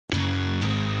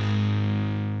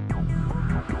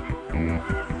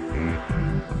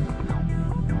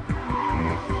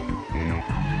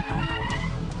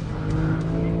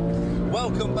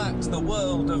Welcome back to the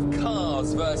world of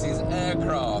cars versus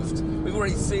aircraft. We've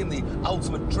already seen the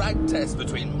ultimate drag test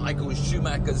between Michael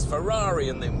Schumacher's Ferrari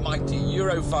and the mighty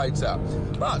Eurofighter.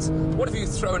 But what if you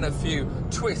throw in a few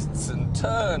twists and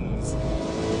turns?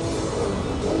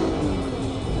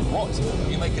 What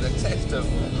if you make it a test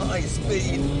of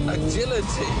high-speed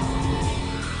agility?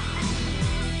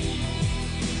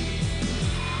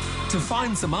 To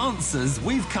find some answers,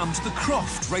 we've come to the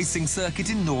Croft racing circuit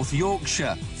in North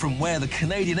Yorkshire, from where the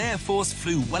Canadian Air Force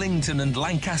flew Wellington and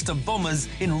Lancaster bombers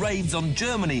in raids on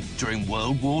Germany during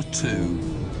World War II.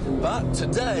 But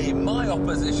today, my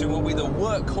opposition will be the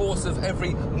workhorse of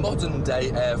every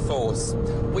modern-day Air Force.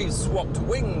 We've swapped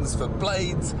wings for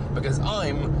blades because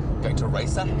I'm going to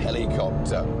race a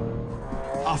helicopter.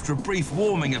 After a brief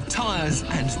warming of tyres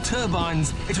and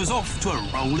turbines, it was off to a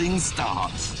rolling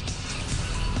start.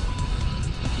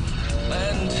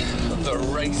 And the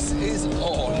race is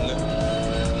on.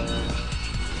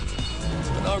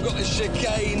 But now I've got this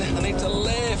chicane, I need to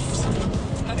lift,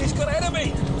 and he's got ahead of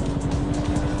me.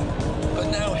 But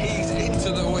now he's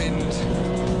into the wind,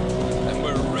 and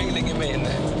we're reeling him in.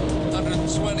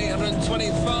 120,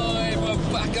 125, we're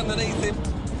back underneath him.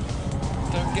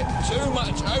 Don't get too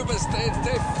much oversteer,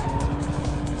 Tiff.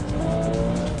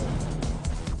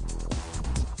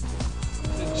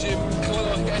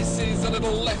 I see a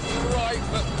little left and right,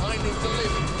 but I need to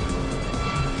lift.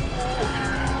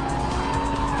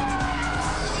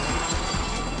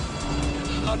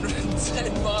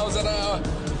 110 miles an hour.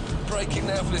 Braking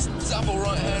now for this double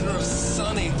right-hander of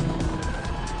Sonny.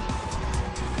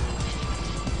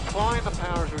 Applying the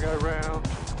power as we go round,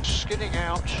 skidding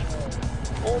out,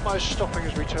 almost stopping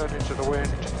as we turn into the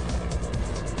wind.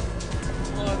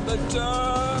 On the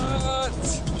dirt!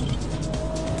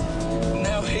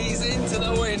 Now he's into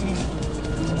the wind.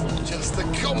 Just the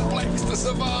complex to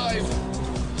survive.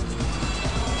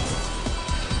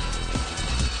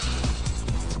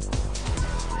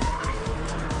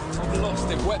 I've lost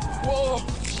him. Whoa!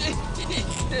 He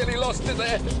nearly lost it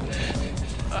there.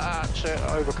 That's it,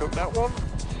 overcooked that one.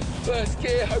 First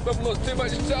gear, hope I've lost too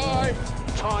much time.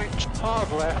 Tight,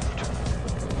 hard left.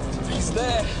 He's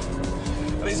there.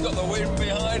 And he's got the wind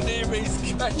behind him. He's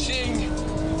catching.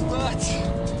 But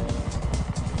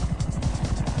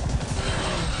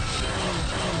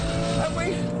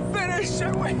we finished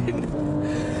a win!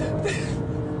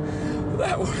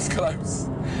 That was close.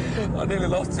 I nearly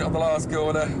lost it on the last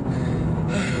corner.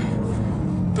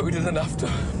 But we did enough to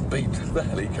beat the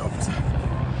helicopter.